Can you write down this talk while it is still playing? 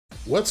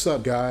What's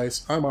up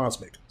guys, I'm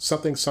Awesmic,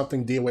 something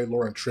DOA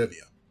lore and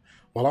trivia.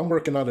 While I'm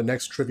working on the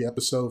next trivia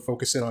episode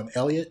focusing on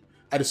Eliot,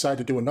 I decided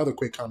to do another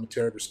quick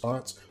commentary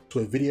response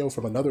to a video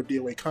from another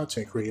DOA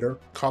content creator,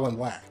 Colin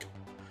Lack.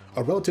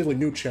 A relatively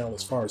new channel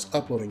as far as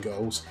uploading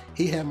goes,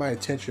 he had my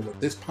attention with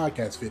this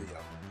podcast video.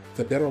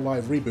 The Dead or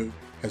Alive Reboot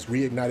has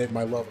reignited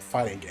my love of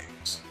fighting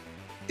games.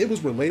 It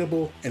was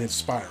relatable and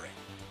inspiring,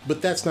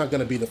 but that's not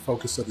going to be the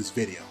focus of this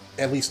video,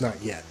 at least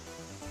not yet.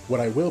 What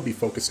I will be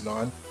focusing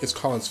on is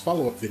Colin's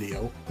follow-up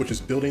video, which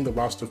is building the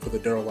roster for the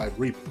Dead or Alive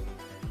Reboot.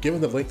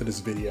 Given the length of this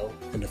video,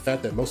 and the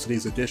fact that most of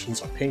these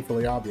additions are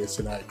painfully obvious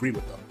and I agree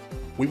with them,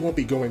 we won't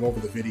be going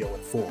over the video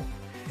in full.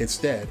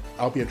 Instead,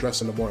 I'll be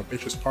addressing the more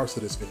ambitious parts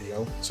of this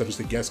video, such as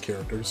the guest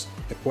characters,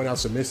 and point out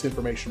some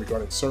misinformation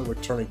regarding certain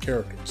returning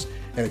characters,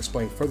 and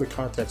explain further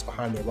context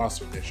behind their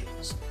roster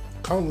additions.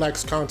 Colin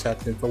Lack's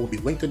contact info will be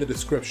linked in the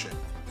description,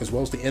 as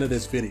well as the end of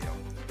this video,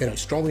 and I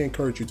strongly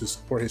encourage you to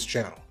support his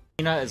channel.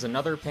 Tina is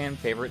another fan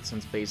favorite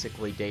since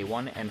basically day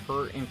one, and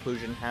her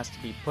inclusion has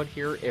to be put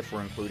here if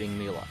we're including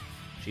Mila.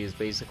 She is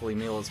basically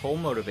Mila's whole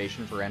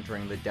motivation for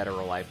entering the Dead or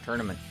Alive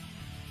tournament.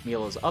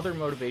 Mila's other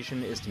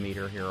motivation is to meet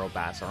her hero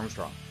Bass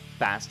Armstrong.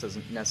 Bass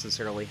doesn't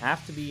necessarily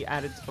have to be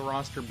added to the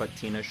roster, but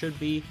Tina should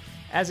be,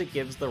 as it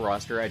gives the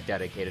roster a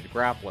dedicated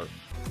grappler.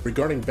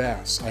 Regarding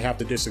Bass, I have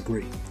to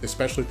disagree,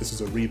 especially if this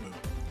is a reboot.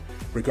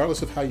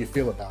 Regardless of how you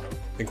feel about him,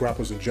 and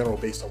grapplers in general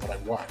based on what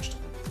I've watched,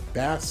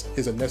 Bass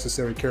is a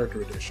necessary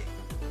character addition,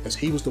 as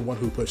he was the one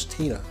who pushed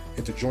Tina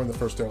into join the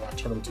first Dead or Alive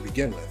tournament to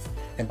begin with,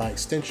 and by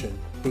extension,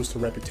 boost her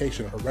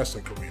reputation in her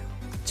wrestling career.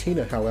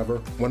 Tina,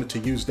 however, wanted to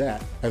use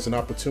that as an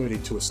opportunity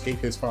to escape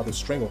his father's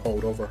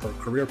stranglehold over her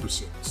career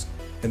pursuits,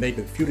 and they've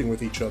been feuding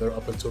with each other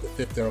up until the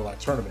 5th Dead or Alive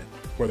tournament,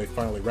 where they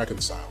finally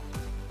reconciled.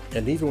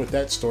 And even with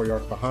that story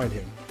arc behind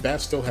him,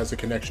 Bass still has a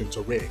connection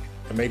to Rig,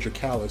 a major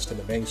catalyst in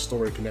the main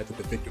story connected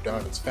to Victor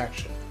Diamond's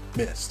faction,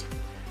 Mist.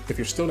 If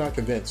you're still not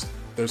convinced,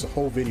 there's a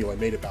whole video I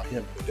made about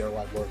him in the Dead or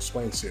Alive Lore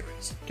Explained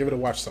series. Give it a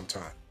watch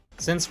sometime.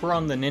 Since we're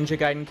on the Ninja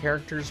Gaiden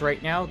characters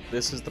right now,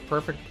 this is the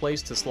perfect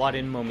place to slot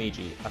in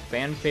Momiji, a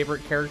fan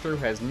favorite character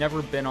who has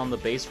never been on the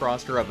base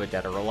roster of a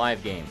Dead or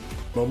Alive game.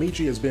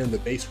 Momiji has been in the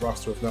base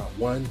roster of not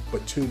one,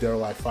 but 2 Dead or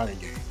Alive fighting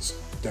games,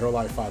 Dead or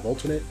Alive 5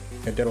 Ultimate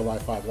and Dead or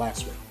Alive 5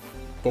 Last One,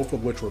 both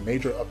of which were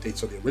major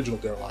updates of the original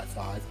Dead or Alive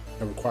 5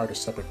 and required a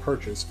separate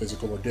purchase,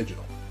 physical or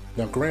digital.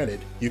 Now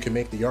granted, you can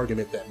make the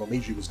argument that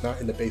Momiji was not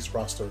in the base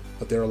roster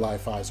of Dead or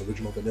Alive 5's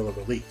original vanilla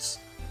release,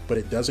 but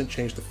it doesn't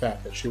change the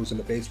fact that she was in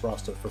the base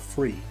roster for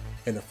free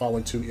in the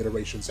following 2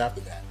 iterations after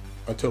that,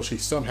 until she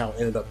somehow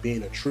ended up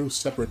being a true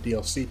separate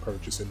DLC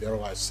purchase in Dead or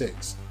Alive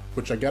 6,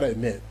 which I gotta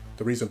admit,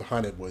 the reason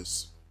behind it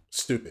was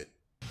stupid.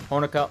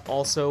 Honoka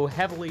also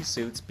heavily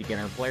suits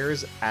beginner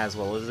players as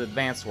well as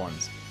advanced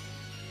ones.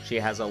 She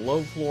has a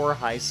low floor,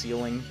 high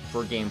ceiling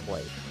for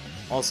gameplay.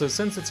 Also,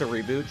 since it's a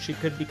reboot, she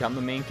could become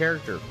the main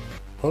character.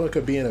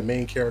 Honoka being a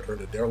main character in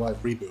the Dead or Alive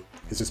Reboot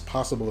is as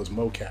possible as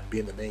Mocap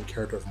being the main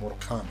character of Mortal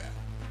Kombat.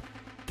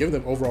 Given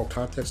the overall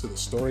context of the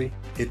story,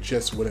 it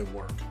just wouldn't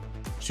work.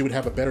 She would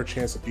have a better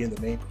chance of being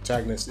the main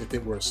protagonist if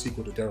it were a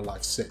sequel to Dead or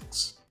Alive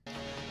 6.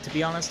 To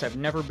be honest, I've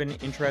never been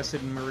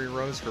interested in Marie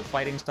Rose. Her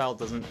fighting style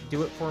doesn't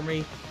do it for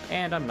me,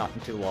 and I'm not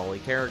into lolly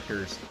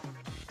characters.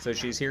 So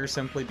she's here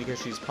simply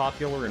because she's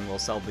popular and will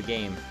sell the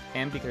game,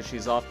 and because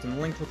she's often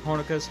linked with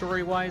Honoka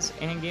story-wise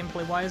and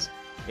gameplay-wise,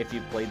 if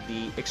you've played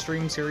the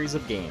Extreme series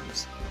of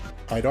games.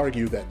 I'd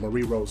argue that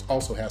Marie Rose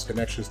also has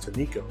connections to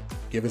Nico,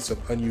 given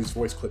some unused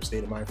voice clips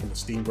state of mind from the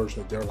Steam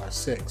version of Dead or Alive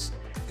 6,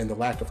 and the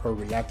lack of her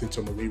reacting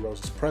to Marie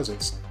Rose's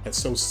presence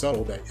that's so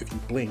subtle that if you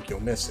blink,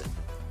 you'll miss it.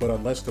 But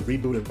unless the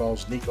reboot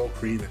involves Nico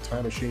creating a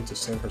time machine to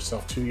send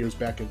herself 2 years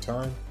back in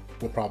time,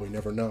 we'll probably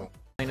never know.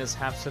 Elena's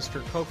half-sister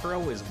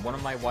Kokoro is one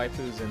of my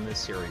waifus in this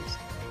series.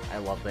 I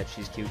love that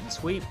she's cute and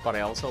sweet, but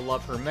I also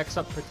love her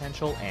mix-up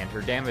potential and her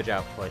damage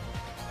output.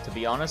 To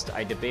be honest,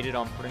 I debated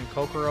on putting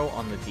Kokoro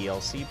on the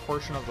DLC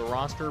portion of the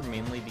roster,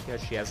 mainly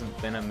because she hasn't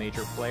been a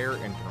major player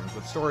in terms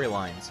of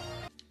storylines.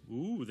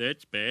 Ooh,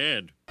 that's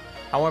bad.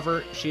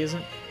 However, she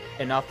isn't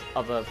enough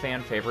of a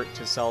fan favorite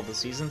to sell the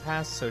season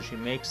pass, so she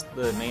makes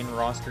the main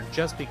roster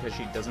just because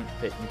she doesn't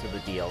fit into the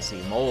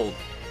DLC mold.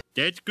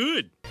 That's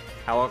good.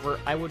 However,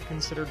 I would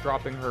consider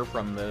dropping her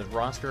from the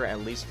roster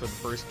at least for the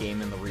first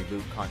game in the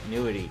reboot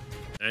continuity.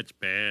 That's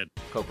bad.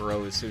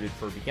 Kokoro is suited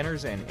for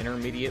beginners and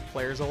intermediate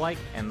players alike,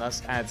 and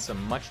thus adds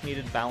some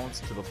much-needed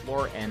balance to the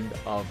floor end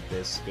of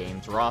this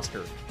game's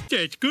roster.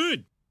 That's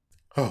good.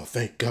 Oh,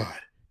 thank God.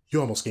 You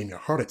almost gave me a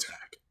heart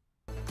attack.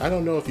 I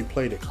don't know if you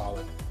played it,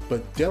 Colin,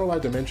 but Dead or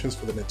Alive Dimensions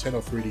for the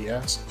Nintendo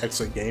 3DS,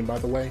 excellent game by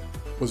the way,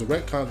 was a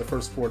retcon of the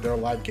first 4 Dead or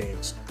Alive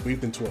games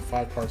weaved into a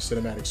 5-part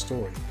cinematic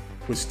story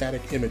with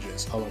static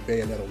images a la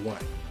Bayonetta 1.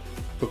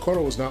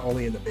 Kokoro was not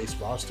only in the base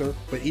roster,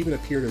 but even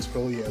appeared as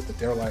early as the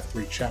Dead or Alive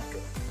 3 chapter,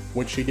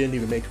 when she didn't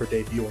even make her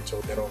debut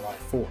until Dead or Alive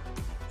 4.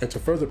 And to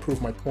further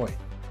prove my point,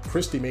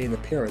 Christy made an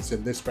appearance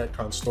in this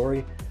retcon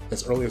story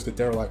as early as the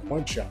Dead or Alive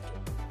 1 chapter,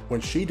 when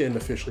she didn't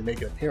officially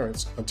make an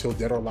appearance until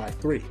Dead or Alive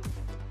 3.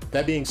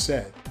 That being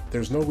said,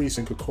 there's no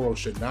reason Kokoro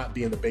should not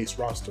be in the base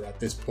roster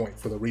at this point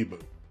for the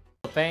reboot.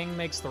 Fang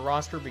makes the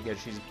roster because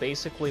she's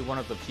basically one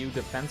of the few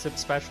defensive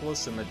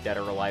specialists in the Dead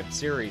or Alive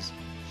series.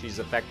 She's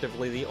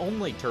effectively the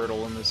only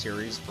turtle in the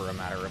series, for a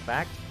matter of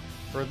fact.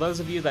 For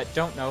those of you that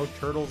don't know,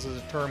 turtles is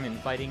a term in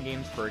fighting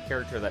games for a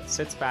character that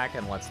sits back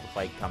and lets the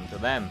fight come to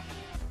them.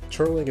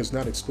 Turtling is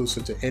not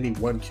exclusive to any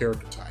one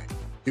character type.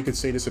 You can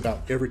say this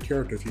about every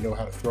character if you know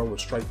how to throw or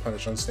strike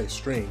punish unsafe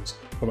strings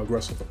from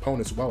aggressive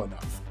opponents well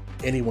enough.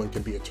 Anyone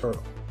can be a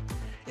turtle.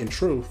 In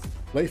truth,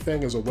 Lei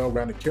Feng is a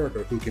well-rounded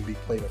character who can be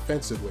played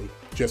offensively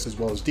just as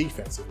well as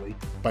defensively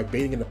by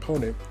baiting an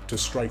opponent to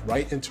strike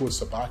right into a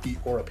sabaki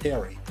or a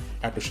parry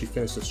after she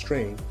finished a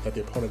string that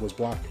the opponent was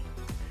blocking.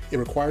 It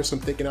requires some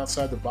thinking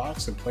outside the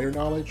box and player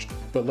knowledge,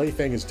 but Lei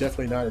Feng is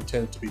definitely not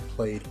intended to be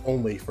played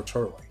only for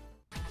turtling.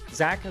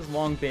 Zack has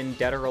long been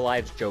Dead or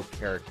Alive's joke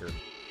character.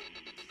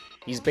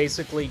 He's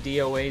basically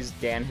DOA's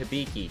Dan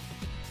Hibiki.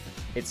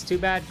 It's too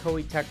bad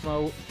Koei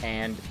Tecmo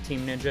and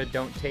Team Ninja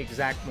don't take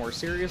Zack more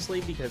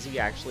seriously because he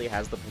actually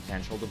has the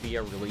potential to be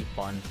a really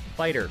fun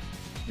fighter,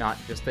 not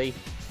just a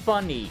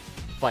funny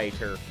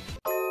fighter.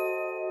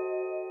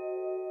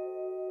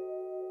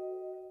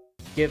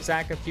 Give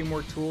Zack a few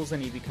more tools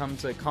and he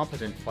becomes a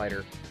competent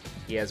fighter.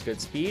 He has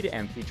good speed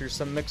and features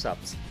some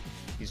mix-ups.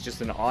 He's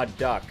just an odd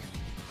duck.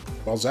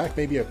 While Zack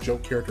may be a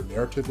joke character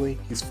narratively,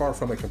 he's far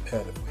from it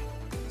competitively.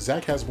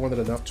 Zack has more than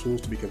enough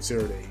tools to be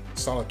considered a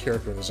solid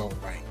character in his own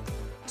right.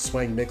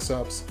 Swing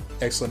mix-ups,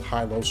 excellent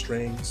high-low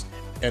strings,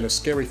 and a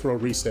scary throw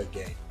reset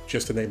game,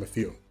 just to name a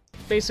few.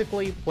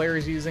 Basically,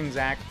 players using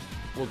Zack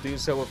will do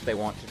so if they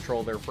want to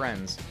troll their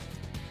friends.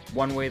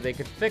 One way they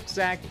could fix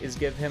Zack is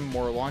give him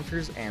more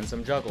launchers and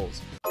some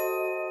juggles.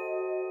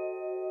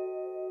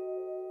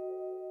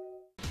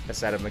 A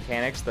set of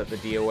mechanics that the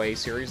DOA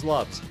series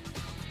loves.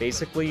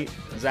 Basically,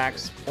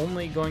 Zack's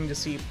only going to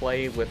see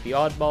play with the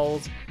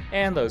oddballs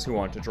and those who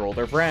want to troll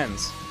their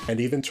friends. And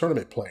even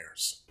tournament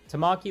players.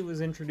 Tamaki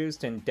was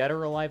introduced in Dead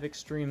or Alive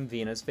Extreme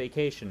Venus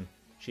Vacation.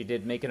 She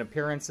did make an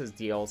appearance as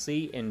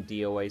DLC in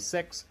DOA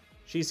 6.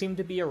 She seemed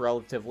to be a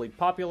relatively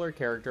popular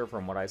character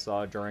from what I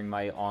saw during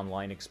my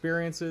online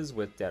experiences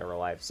with Dead or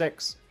Alive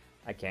 6.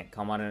 I can't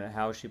comment on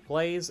how she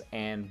plays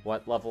and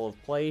what level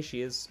of play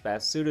she is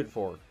best suited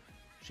for.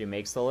 She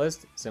makes the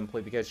list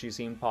simply because she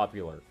seemed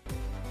popular.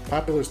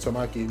 Popular as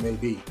Tamaki may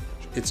be,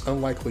 it's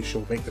unlikely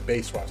she'll make the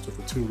base roster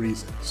for two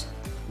reasons.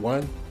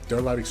 One, Dead or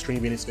Alive Extreme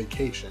Venus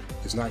Vacation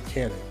is not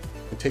canon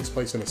and takes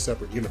place in a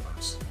separate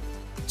universe.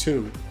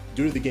 Two,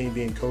 due to the game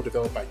being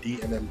co-developed by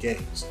DMM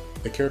Games,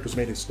 the characters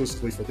made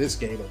exclusively for this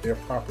game are their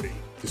property,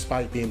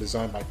 despite being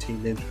designed by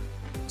Team Ninja.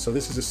 So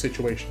this is a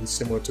situation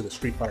similar to the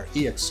Street Fighter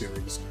EX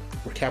series,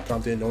 where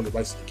Capcom didn't own the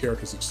rights to the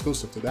characters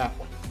exclusive to that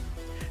one.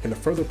 And to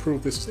further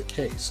prove this is the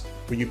case,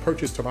 when you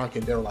purchase Tamaki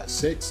in Dead or Alive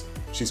 6,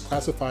 she's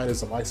classified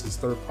as a licensed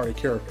third-party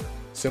character,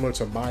 similar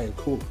to Mai and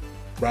Kula.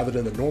 Rather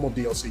than the normal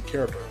DLC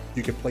character,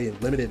 you can play in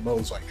limited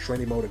modes like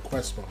Training Mode and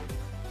Quest Mode,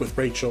 with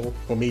Rachel,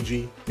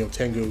 Omiji,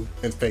 Tengu,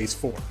 and Phase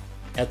 4.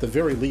 At the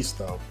very least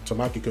though,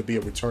 Tamaki could be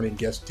a returning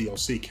guest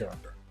DLC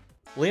character.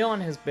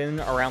 Leon has been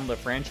around the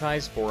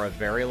franchise for a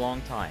very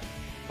long time,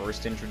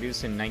 first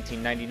introduced in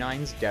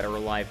 1999's Dead or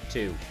Alive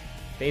 2,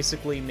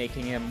 basically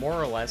making him more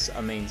or less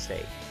a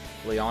mainstay.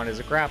 Leon is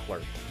a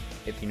grappler.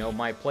 If you know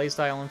my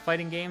playstyle in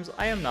fighting games,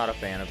 I am not a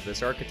fan of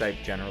this archetype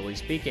generally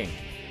speaking,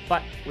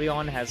 but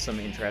Leon has some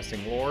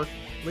interesting lore.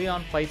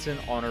 Leon fights in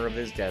honor of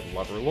his dead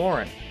lover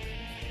Lauren.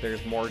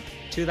 There's more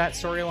to that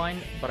storyline,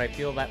 but I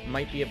feel that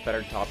might be a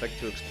better topic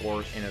to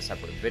explore in a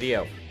separate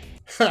video.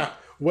 Ha!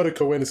 What a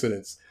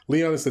coincidence!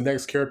 Leon is the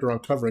next character I'm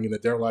covering in the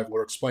Dead or Alive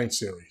Lore Explained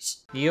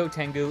series. Neo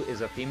Tengu is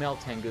a female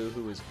Tengu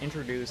who was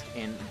introduced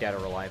in Dead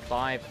or Alive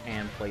 5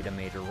 and played a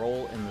major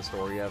role in the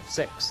story of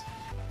 6.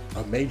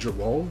 A major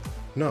role?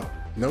 No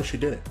she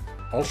didn't.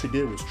 All she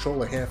did was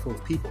troll a handful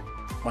of people,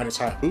 minus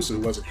Hayabusa who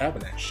wasn't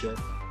having that shit.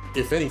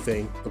 If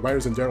anything, the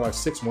writers in Dead or Alive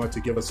 6 wanted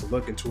to give us a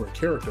look into her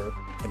character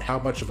and how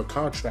much of a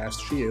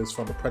contrast she is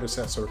from the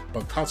predecessor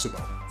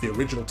Bunkatsumo, the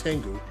original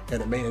Tengu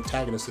and the main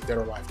antagonist of Dead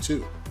or Alive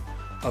 2.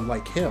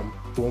 Unlike him,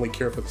 who only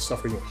cared for the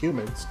suffering of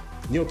humans,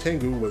 Neo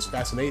Tengu was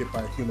fascinated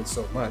by humans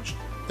so much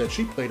that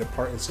she played a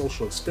part in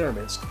social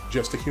experiments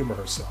just to humor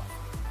herself.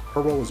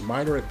 Her role was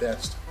minor at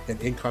best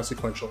and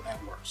inconsequential at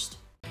worst.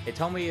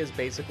 Hitomi is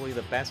basically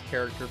the best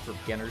character for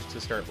beginners to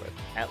start with,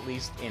 at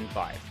least in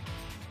 5.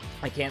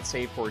 I can't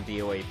say for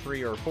DOA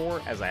 3 or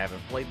 4 as I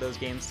haven't played those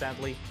games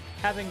sadly,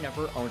 having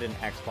never owned an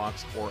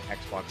Xbox or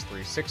Xbox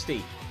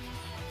 360.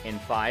 In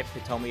 5,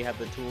 Hitomi had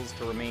the tools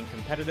to remain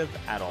competitive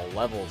at all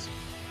levels,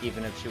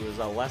 even if she was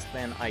a less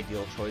than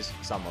ideal choice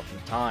some of the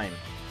time.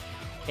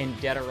 In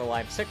Dead or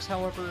Alive 6,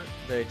 however,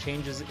 the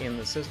changes in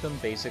the system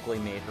basically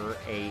made her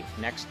a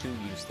next to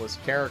useless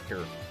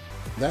character.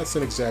 That's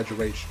an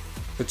exaggeration.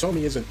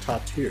 Hitomi isn't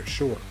top tier,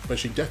 sure, but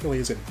she definitely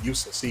isn't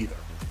useless either.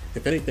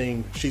 If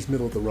anything, she's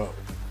middle of the road.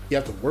 You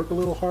have to work a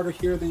little harder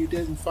here than you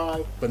did in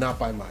 5, but not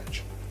by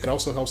much. It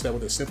also helps that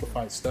with a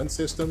simplified stun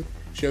system,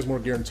 she has more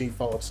guaranteed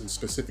follow-ups in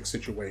specific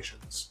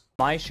situations.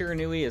 Mai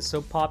Shiranui is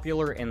so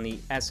popular in the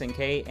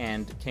SNK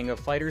and King of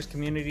Fighters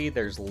community,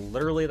 there's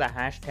literally the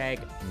hashtag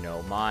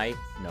 #NoMai,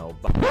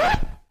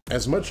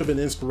 As much of an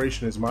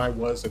inspiration as mine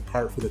was in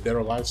part for the Dead or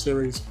Alive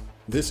series,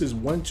 this is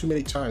one too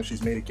many times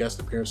she's made a guest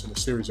appearance in the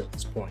series at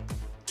this point.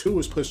 2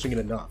 is pushing it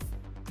enough.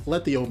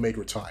 Let the old maid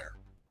retire.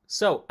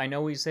 So, I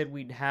know we said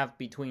we'd have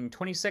between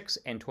 26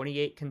 and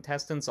 28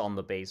 contestants on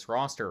the base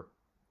roster.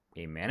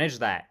 We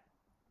managed that.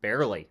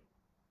 Barely.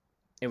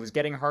 It was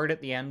getting hard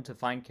at the end to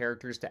find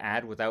characters to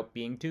add without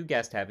being too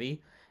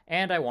guest-heavy,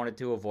 and I wanted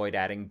to avoid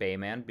adding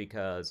Bayman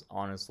because,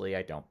 honestly,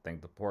 I don't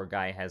think the poor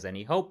guy has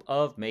any hope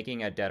of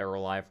making a Dead or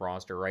Alive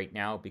roster right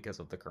now because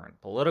of the current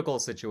political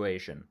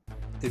situation.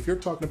 If you're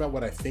talking about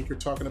what I think you're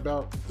talking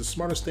about, the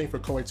smartest thing for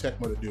Koei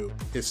Tecmo to do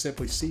is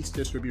simply cease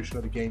distribution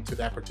of the game to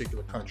that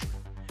particular country.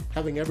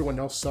 Having everyone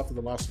else suffer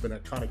the loss of an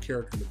iconic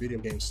character in the video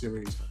game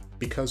series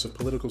because of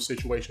political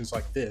situations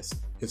like this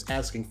is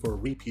asking for a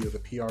repeat of the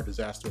PR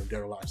disaster in Dead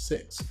or Alive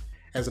 6.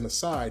 As an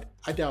aside,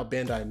 I doubt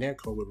Bandai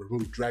Namco would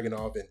remove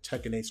Dragunov and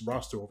Tekken 8's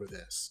roster over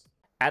this.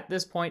 At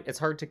this point, it's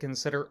hard to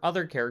consider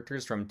other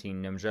characters from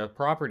Team Ninja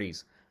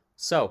properties.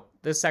 So,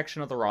 this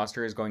section of the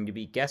roster is going to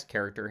be guest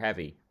character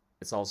heavy.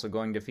 It's also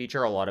going to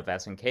feature a lot of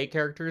SNK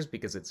characters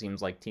because it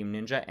seems like Team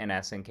Ninja and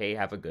SNK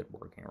have a good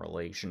working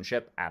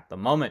relationship at the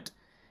moment.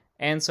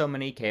 And so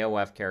many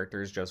KOF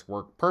characters just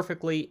work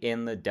perfectly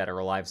in the Dead or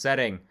Alive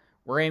setting.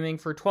 We're aiming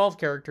for 12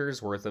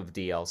 characters worth of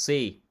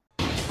DLC.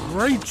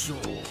 Rachel!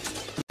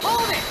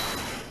 Hold it!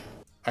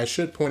 I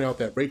should point out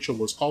that Rachel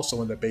was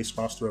also in the base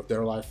roster of Dead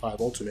or Alive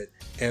 5 Ultimate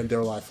and Dead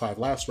or Alive 5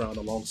 Last Round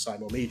alongside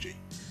Momiji,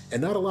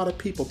 and not a lot of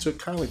people took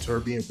kindly to her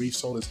being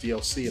resold as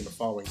DLC in the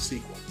following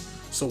sequel.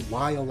 So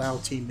why allow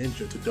Team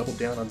Ninja to double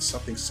down on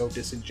something so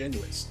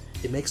disingenuous?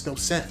 It makes no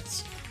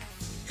sense.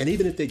 And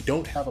even if they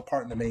don't have a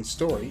part in the main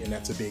story, and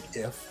that's a big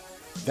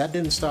if, that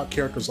didn't stop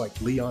characters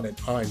like Leon and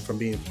Ein from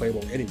being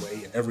playable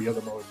anyway in every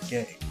other mode of the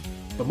game.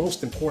 But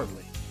most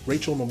importantly,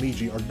 Rachel and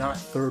Momiji are not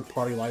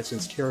third-party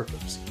licensed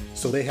characters,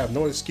 so they have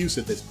no excuse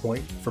at this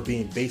point for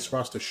being base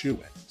roster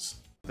shoo-ins.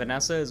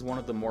 Vanessa is one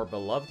of the more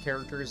beloved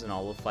characters in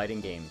all of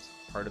fighting games.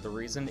 Part of the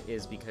reason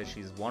is because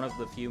she's one of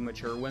the few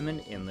mature women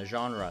in the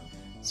genre.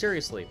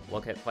 Seriously,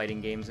 look at fighting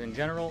games in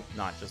general,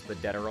 not just the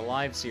Dead or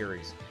Alive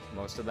series.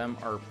 Most of them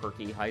are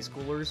perky high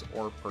schoolers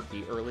or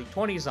perky early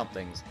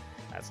 20-somethings.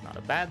 That's not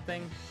a bad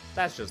thing,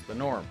 that's just the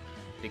norm.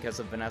 Because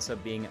of Vanessa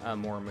being a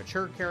more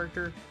mature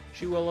character,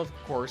 she will of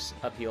course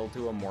appeal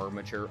to a more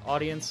mature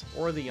audience,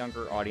 or the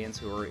younger audience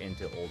who are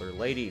into older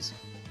ladies.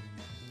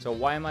 So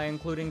why am I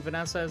including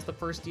Vanessa as the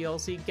first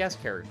DLC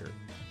guest character?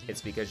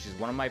 It's because she's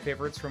one of my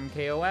favorites from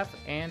KOF,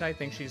 and I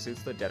think she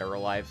suits the Dead or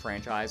Alive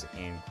franchise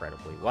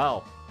incredibly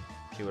well.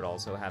 She would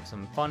also have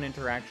some fun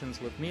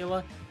interactions with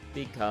Mila,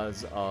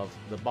 because of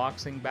the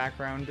boxing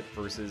background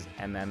versus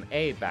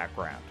MMA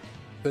background.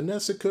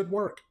 Vanessa could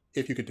work,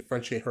 if you could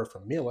differentiate her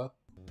from Mila.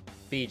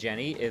 B.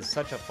 Jenny is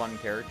such a fun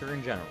character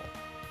in general.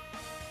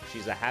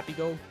 She's a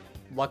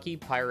happy-go-lucky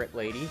pirate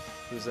lady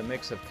who's a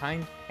mix of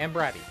kind and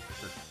bratty.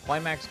 Her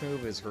climax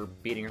move is her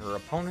beating her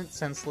opponent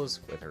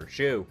senseless with her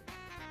shoe.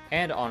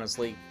 And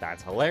honestly,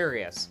 that's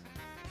hilarious.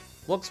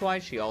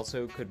 Looks-wise, she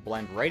also could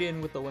blend right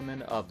in with the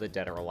women of the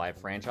Dead or Alive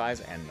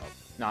franchise and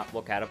not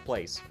look out of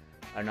place.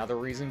 Another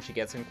reason she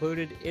gets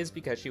included is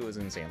because she was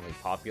insanely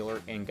popular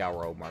in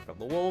Gauro Mark of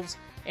the Wolves,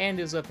 and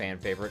is a fan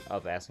favorite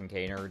of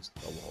SNK nerds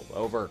the world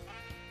over.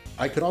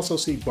 I could also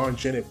see Bon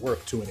Jin at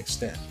work to an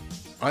extent.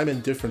 I'm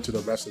indifferent to the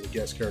rest of the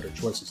guest character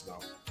choices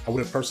though. I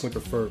would have personally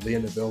preferred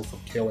Leon Neville from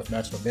KOF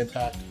Maximum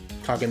Impact,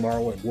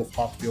 Kagemaru and Wolf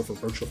Hawkfield from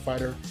Virtual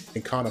Fighter,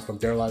 and Kana from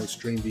Dead or Alive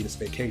Extreme Venus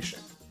Vacation.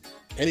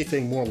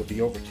 Anything more would be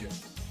overkill,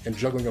 and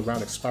juggling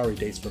around expiry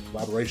dates for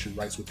collaboration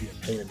rights would be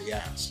a pain in the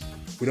ass.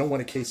 We don't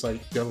want a case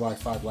like Dead or Alive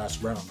 5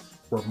 Last Round,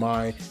 where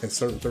Mai and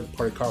certain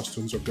third-party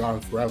costumes are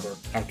gone forever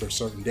after a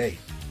certain date.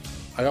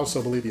 I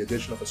also believe the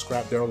addition of a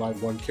scrap Dead or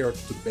Alive 1 character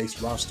to the base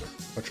roster,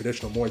 a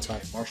traditional Muay Thai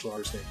martial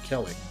artist named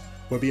Kelly,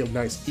 would be a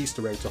nice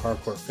Easter egg to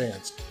hardcore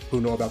fans who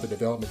know about the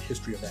development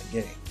history of that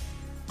game.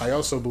 I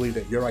also believe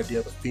that your idea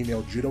of a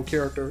female judo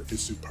character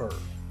is superb.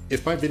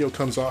 If my video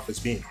comes off as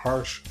being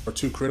harsh or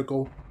too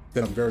critical,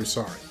 then I'm very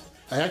sorry.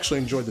 I actually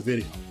enjoyed the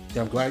video, and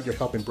I'm glad you're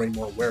helping bring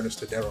more awareness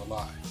to Dead or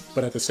Alive.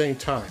 But at the same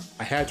time,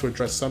 I had to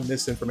address some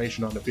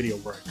misinformation on the video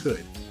where I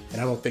could,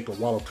 and I don't think a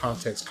wall of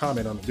context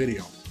comment on the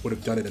video would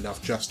have done it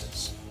enough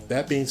justice.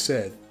 That being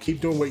said, keep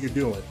doing what you're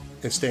doing,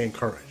 and stay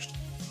encouraged.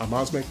 I'm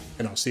Awesmic,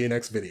 and I'll see you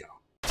next video.